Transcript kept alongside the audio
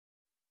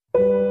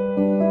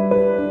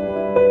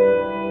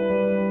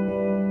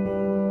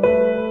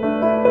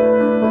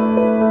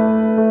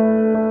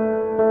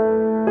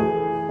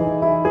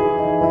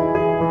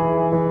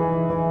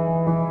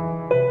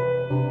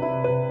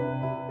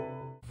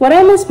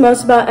miss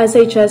most about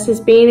SHS is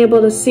being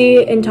able to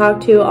see and talk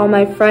to all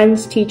my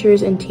friends,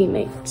 teachers, and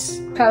teammates.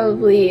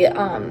 Probably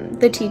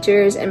the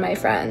teachers and my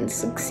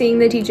friends. Seeing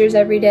the teachers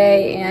every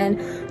day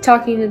and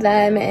talking to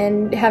them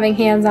and having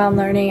hands-on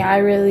learning, I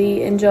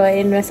really enjoy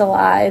and miss a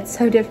lot. It's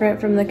so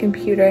different from the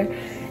computer.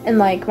 And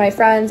like my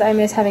friends, I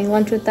miss having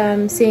lunch with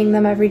them, seeing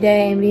them every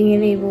day and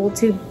being able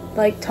to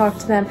like talk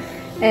to them.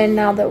 And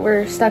now that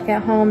we're stuck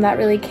at home, that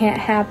really can't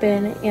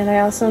happen. And I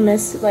also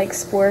miss like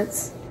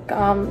sports,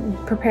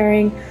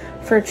 preparing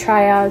for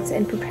tryouts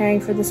and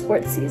preparing for the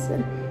sports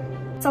season.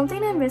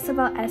 Something I miss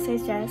about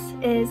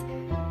SHS is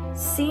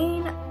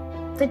seeing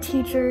the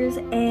teachers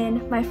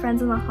and my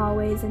friends in the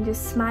hallways and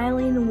just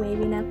smiling and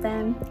waving at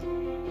them.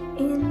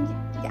 And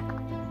yeah.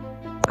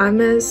 I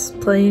miss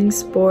playing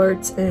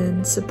sports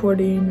and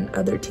supporting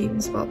other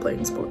teams while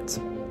playing sports.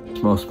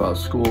 Most about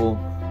school,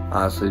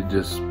 honestly,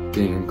 just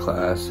being in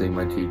class, seeing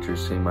my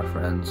teachers, seeing my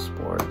friends,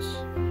 sports.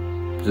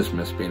 Just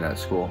miss being at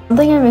school. One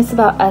thing I miss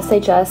about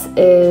SHS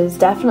is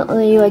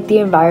definitely like the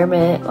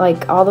environment,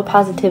 like all the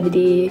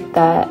positivity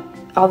that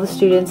all the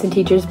students and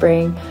teachers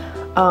bring.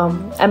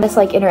 I miss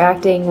like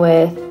interacting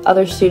with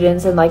other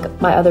students and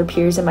like my other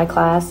peers in my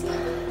class,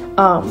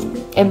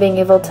 and being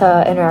able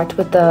to interact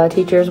with the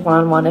teachers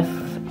one-on-one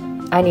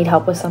if I need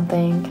help with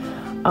something.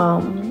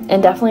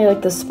 And definitely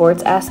like the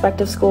sports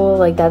aspect of school,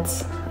 like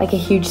that's like a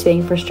huge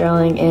thing for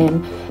Sterling,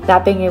 and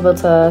not being able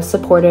to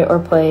support it or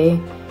play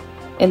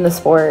in the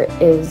sport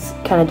is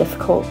kind of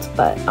difficult,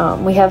 but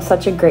we have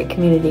such a great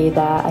community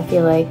that I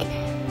feel like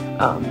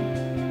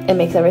it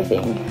makes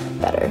everything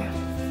better.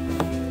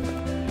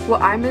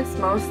 What I miss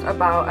most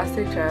about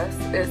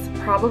SHS is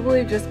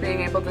probably just being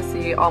able to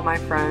see all my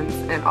friends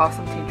and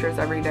awesome teachers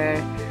every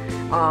day.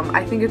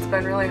 I think it's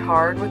been really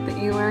hard with the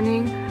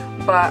e-learning,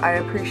 but I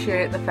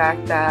appreciate the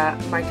fact that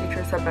my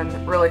teachers have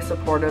been really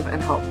supportive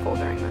and helpful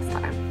during this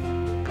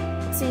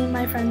time. Seeing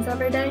my friends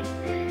every day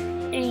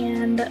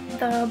and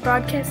the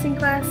broadcasting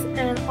class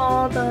and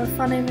all the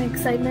fun and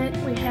excitement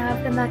we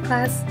have in that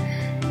class,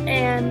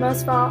 and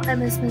most of all, I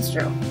miss Miss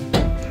Joe.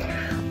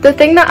 The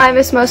thing that I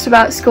miss most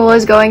about school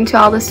is going to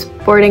all the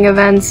sporting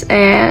events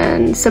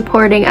and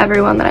supporting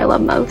everyone that I love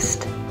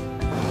most.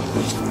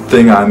 The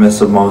thing I miss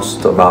the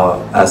most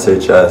about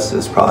SHS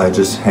is probably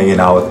just hanging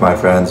out with my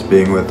friends,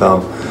 being with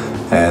them,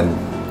 and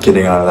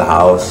getting out of the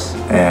house,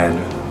 and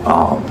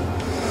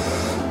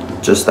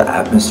just the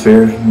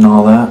atmosphere and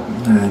all that,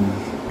 and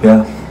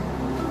yeah.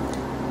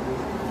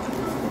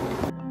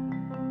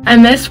 I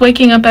miss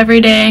waking up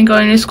every day and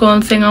going to school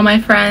and seeing all my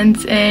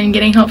friends and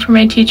getting help from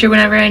my teacher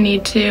whenever I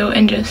need to,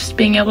 and just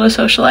being able to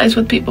socialize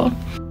with people.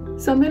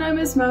 Something I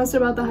miss most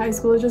about the high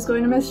school is just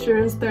going to Miss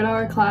Drew's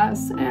third-hour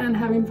class and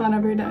having fun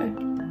every day.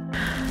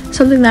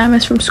 Something that I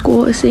miss from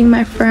school is seeing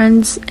my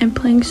friends and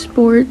playing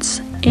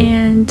sports,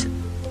 and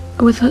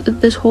with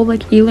this whole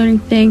like e-learning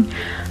thing,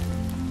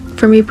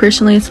 for me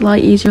personally it's a lot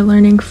easier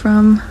learning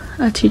from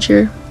a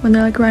teacher when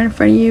they're like right in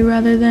front of you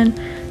rather than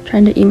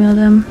trying to email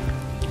them.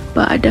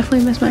 But I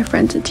definitely miss my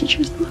friends and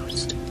teachers the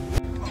most.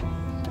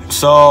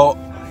 So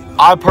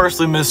I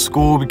personally miss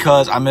school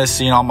because I miss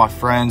seeing all my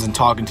friends and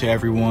talking to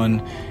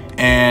everyone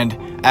and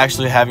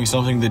actually having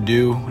something to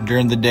do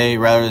during the day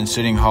rather than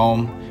sitting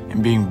home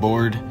and being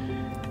bored,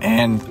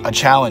 and a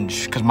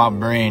challenge because my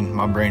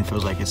brain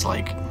feels like it's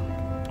like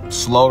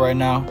slow right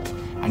now.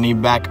 I need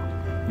be back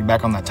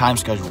on that time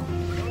schedule.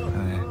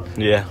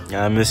 Yeah,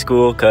 I miss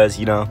school because,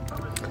 you know,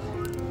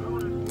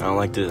 I don't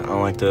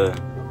like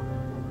to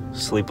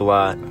sleep a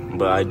lot,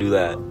 but I do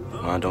that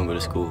when I don't go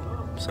to school,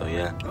 so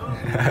yeah.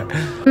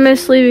 I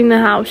miss leaving the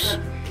house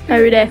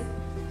every day.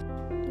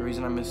 The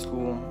reason I miss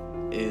school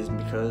is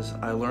because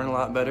I learn a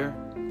lot better,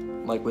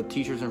 like with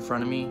teachers in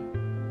front of me,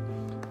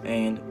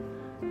 and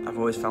I've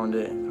always found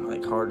it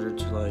like harder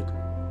to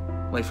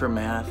like for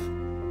math,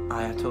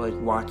 I have to like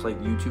watch like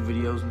YouTube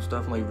videos and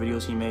stuff, like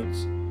videos he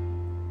makes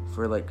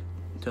for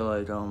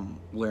to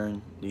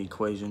learn the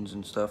equations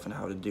and stuff and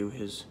how to do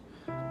his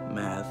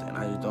math, and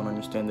I just don't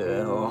understand it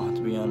at all,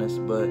 to be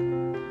honest, but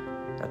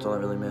that's all I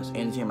really miss.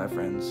 And seeing my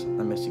friends,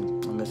 I miss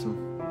them.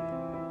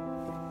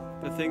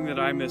 The thing that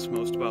I miss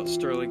most about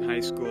Sterling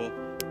High School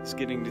is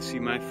getting to see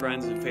my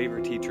friends and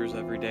favorite teachers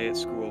every day at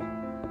school.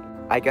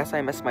 I guess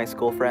I miss my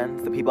school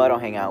friends, the people I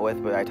don't hang out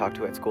with, but I talk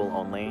to at school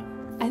only.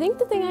 I think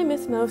the thing I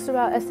miss most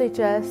about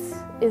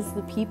SHS is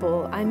the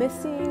people. I miss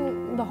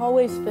seeing the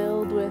hallways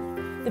filled with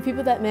the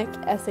people that make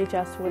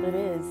SHS what it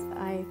is.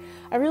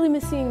 I really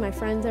miss seeing my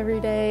friends every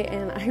day,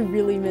 and I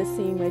really miss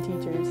seeing my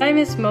teachers. What I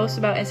miss most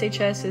about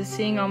SHS is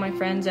seeing all my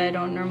friends that I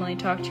don't normally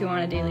talk to on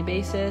a daily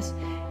basis,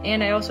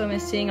 and I also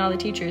miss seeing all the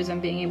teachers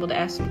and being able to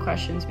ask them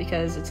questions,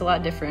 because it's a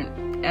lot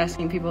different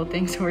asking people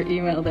things over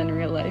email than in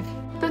real life.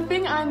 The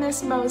thing I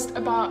miss most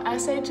about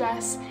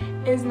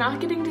SHS is not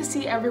getting to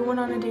see everyone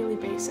on a daily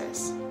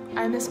basis.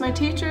 I miss my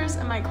teachers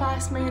and my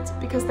classmates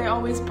because they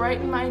always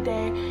brighten my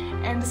day,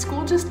 and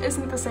school just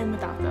isn't the same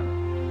without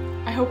them.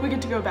 I hope we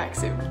get to go back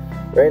soon.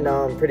 Right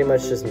now, I'm pretty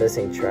much just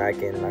missing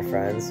track and my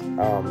friends.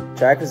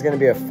 Track was going to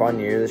be a fun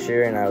year this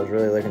year, and I was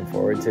really looking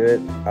forward to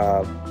it.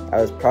 I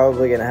was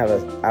probably going to have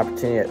an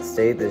opportunity at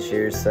state this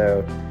year,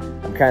 so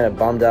I'm kind of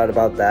bummed out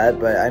about that.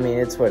 But I mean,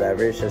 it's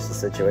whatever. It's just a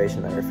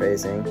situation that we're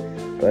facing.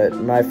 But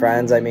my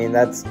friends, I mean,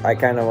 I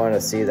kind of want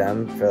to see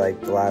them for like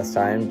the last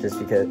time, just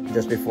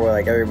before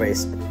like everybody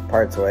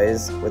parts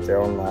ways with their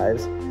own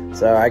lives.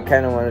 So I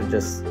kind of want to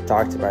just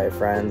talk to my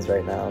friends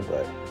right now,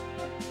 but.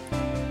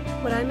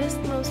 What I miss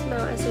the most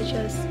about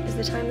SHS is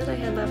the time that I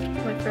had left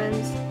with my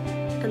friends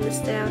and the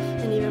staff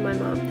and even my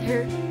mom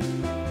there.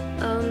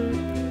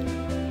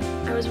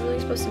 I was really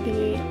supposed to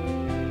be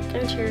kind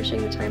of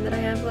cherishing the time that I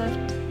have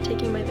left,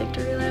 taking my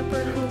victory lap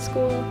around the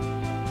school,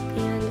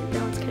 and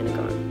now it's kind of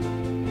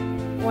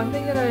gone. One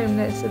thing that I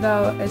miss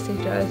about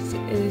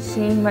SHS is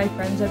seeing my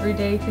friends every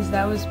day, because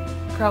that was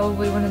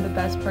probably one of the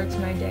best parts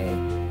of my day.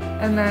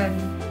 And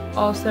then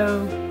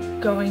also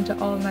going to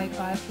all of my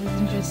classes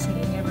and just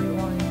seeing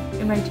everyone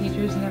and my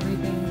teachers and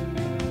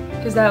everything,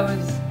 because that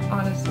was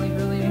honestly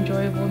really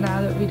enjoyable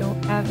now that we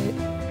don't have it.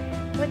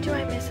 What do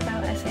I miss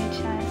about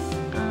SHS?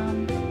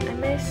 I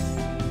miss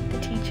the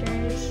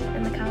teachers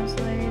and the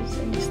counselors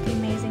and just the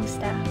amazing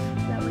staff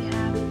that we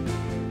have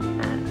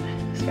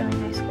at Sterling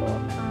High School.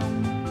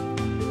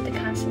 The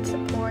constant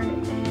support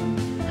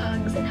and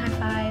hugs and high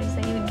fives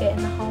that you would get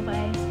in the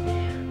hallways,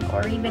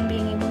 or even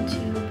being able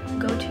to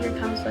go to your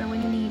counselor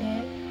when you need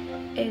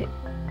it.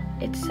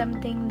 It's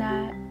something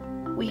that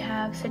we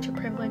have such a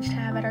privilege to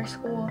have at our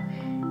school,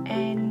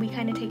 and we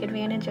kind of take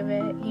advantage of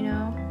it, you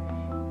know?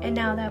 And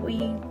now that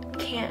we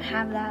can't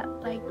have that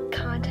like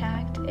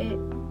contact,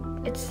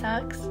 it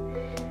sucks.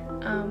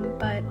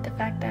 But the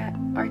fact that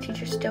our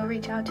teachers still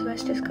reach out to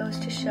us just goes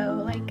to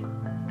show like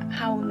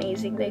how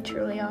amazing they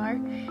truly are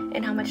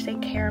and how much they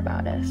care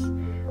about us,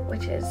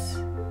 which is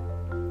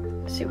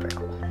super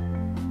cool.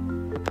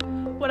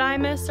 What I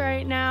miss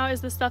right now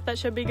is the stuff that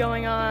should be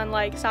going on,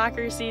 like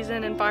soccer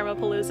season and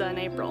Pharmapalooza in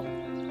April.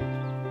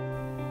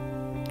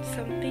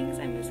 Some things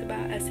I miss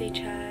about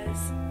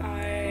SHS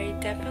are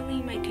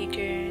definitely my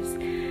teachers.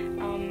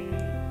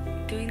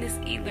 Doing this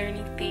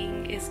e-learning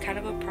thing is kind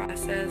of a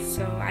process,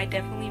 so I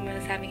definitely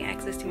miss having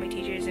access to my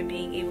teachers and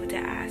being able to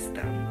ask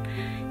them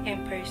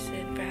in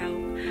person for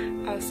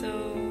help. Also,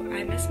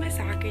 I miss my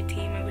soccer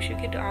team. I wish we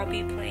could all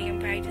be playing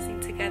and practicing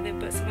together,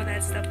 but some of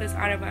that stuff is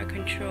out of our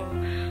control.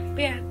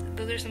 But yeah,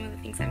 those are some of the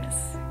things I miss.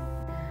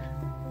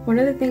 One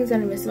of the things that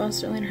I miss about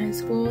Sterling High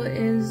School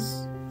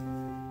is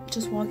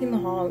just walking the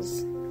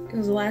halls.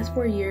 Because the last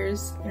 4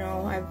 years, you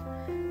know, I've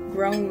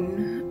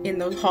grown in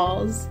those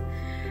halls,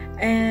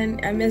 and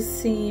I miss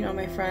seeing all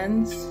my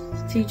friends,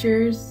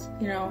 teachers.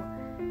 You know,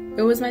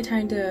 it was my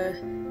time to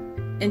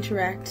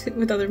interact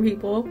with other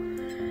people,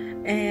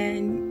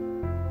 and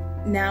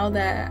now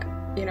that,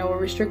 you know, we're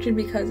restricted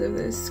because of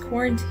this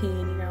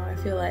quarantine, you know, I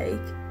feel like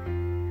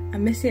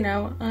I'm missing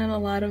out on a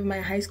lot of my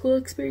high school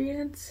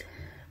experience.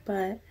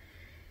 But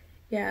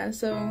yeah,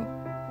 so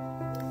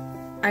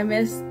I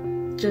miss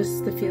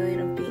just the feeling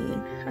of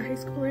being a high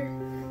schooler.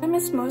 What I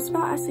miss most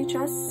about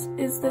SHS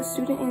is the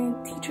student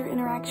and teacher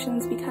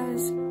interactions,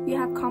 because we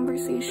have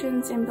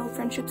conversations and build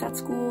friendships at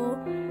school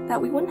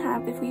that we wouldn't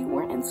have if we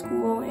weren't in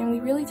school, and we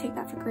really take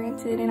that for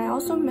granted. And I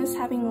also miss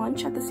having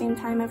lunch at the same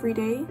time every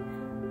day,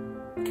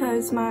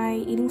 because my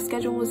eating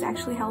schedule was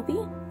actually healthy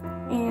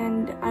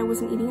and I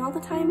wasn't eating all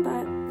the time,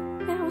 but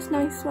yeah, it was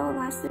nice while it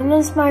lasted. I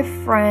miss my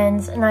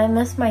friends and I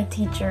miss my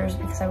teachers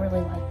because I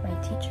really like my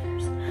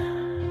teachers.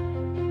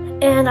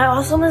 And I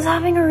also miss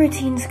having a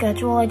routine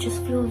schedule. I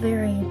just feel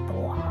very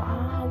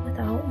blah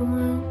without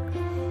one.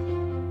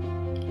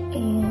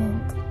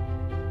 And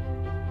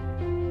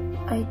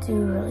I do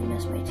really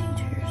miss my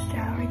teachers. Did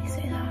I already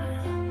say that?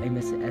 I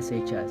miss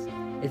SHS.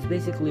 It's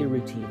basically a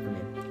routine for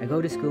me. I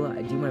go to school,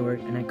 I do my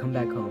work, and I come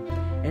back home.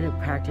 And it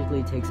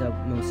practically takes up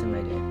most of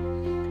my day.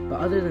 But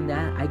other than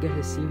that, I get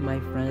to see my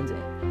friends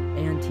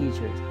and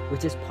teachers,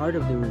 which is part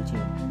of the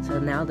routine. So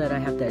now that I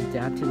have to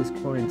adapt to this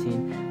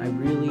quarantine, I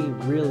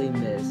really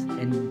miss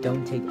and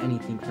don't take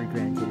anything for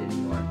granted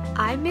anymore.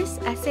 I miss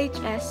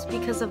SHS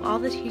because of all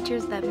the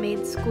teachers that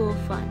made school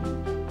fun.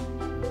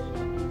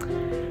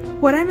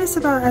 What I miss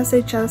about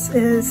SHS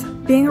is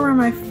being around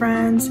my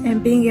friends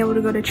and being able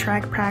to go to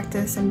track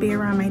practice and be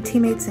around my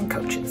teammates and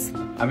coaches.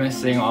 I miss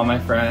seeing all my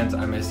friends,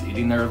 I miss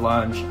eating their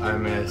lunch, I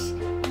miss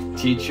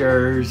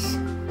teachers,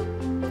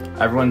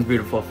 everyone's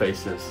beautiful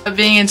faces.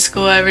 Being in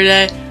school every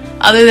day,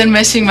 other than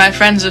missing my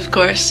friends of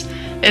course,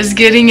 is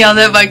getting yelled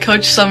at by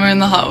Coach Summer in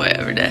the hallway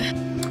every day.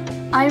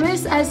 I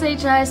miss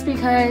SHS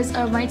because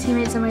of my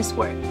teammates and my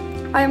sport.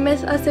 I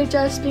miss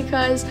SHS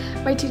because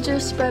my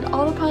teachers spread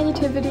all the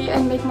positivity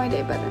and make my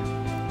day better.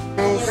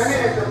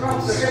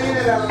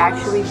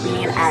 Actually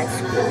being at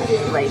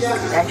school, like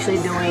actually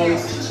doing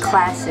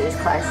classes.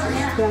 Does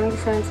that make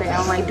sense? Like I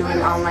don't like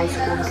doing online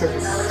school because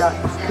it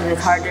sucks. Because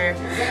it's harder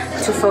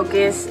to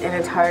focus and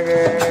it's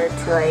harder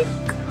to like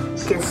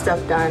get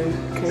stuff done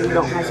because you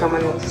don't have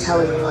someone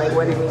telling you like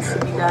when it needs to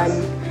be done.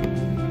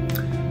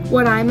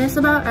 What I miss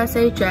about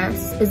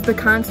SHS is the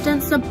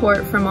constant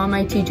support from all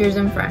my teachers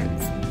and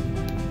friends.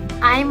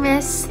 I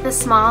miss the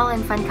small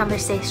and fun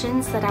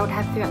conversations that I would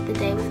have throughout the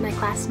day with my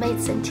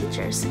classmates and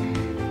teachers.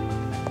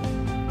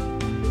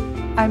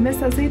 I miss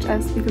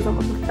SHS because of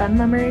all the fun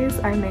memories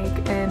I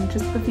make and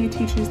just the few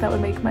teachers that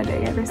would make my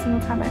day every single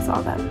time I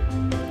saw them.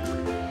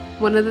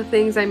 One of the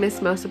things I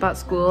miss most about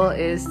school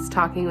is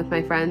talking with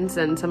my friends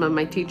and some of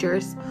my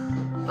teachers.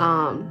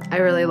 I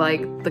really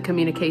like the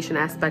communication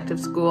aspect of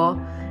school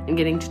and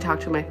getting to talk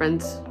to my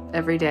friends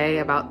every day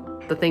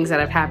about the things that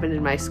have happened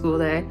in my school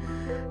day.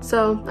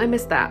 So I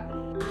miss that.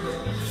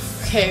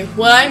 Okay,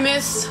 what I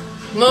miss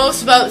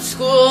most about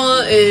school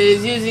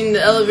is using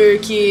the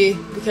elevator key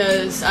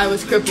because I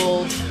was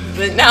crippled,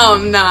 but now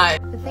I'm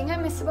not. The thing I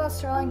miss about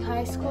Sterling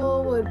High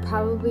School would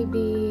probably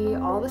be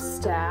all the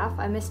staff.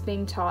 I miss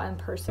being taught in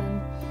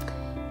person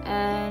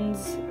and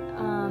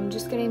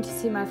just getting to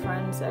see my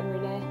friends every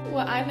day.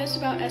 What I miss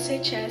about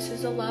SHS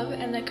is the love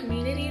and the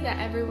community that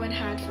everyone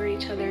had for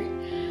each other.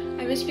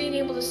 I miss being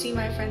able to see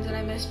my friends, and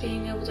I miss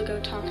being able to go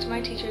talk to my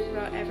teachers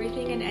about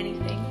everything and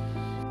anything.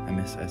 I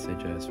miss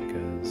SHS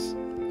because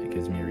it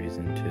gives me a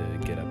reason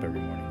to get up every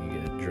morning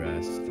and get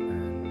dressed,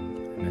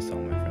 and I miss all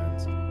my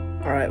friends.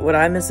 Alright, what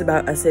I miss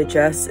about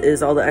SHS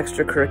is all the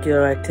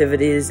extracurricular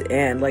activities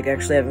and like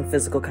actually having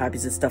physical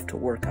copies of stuff to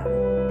work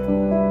on.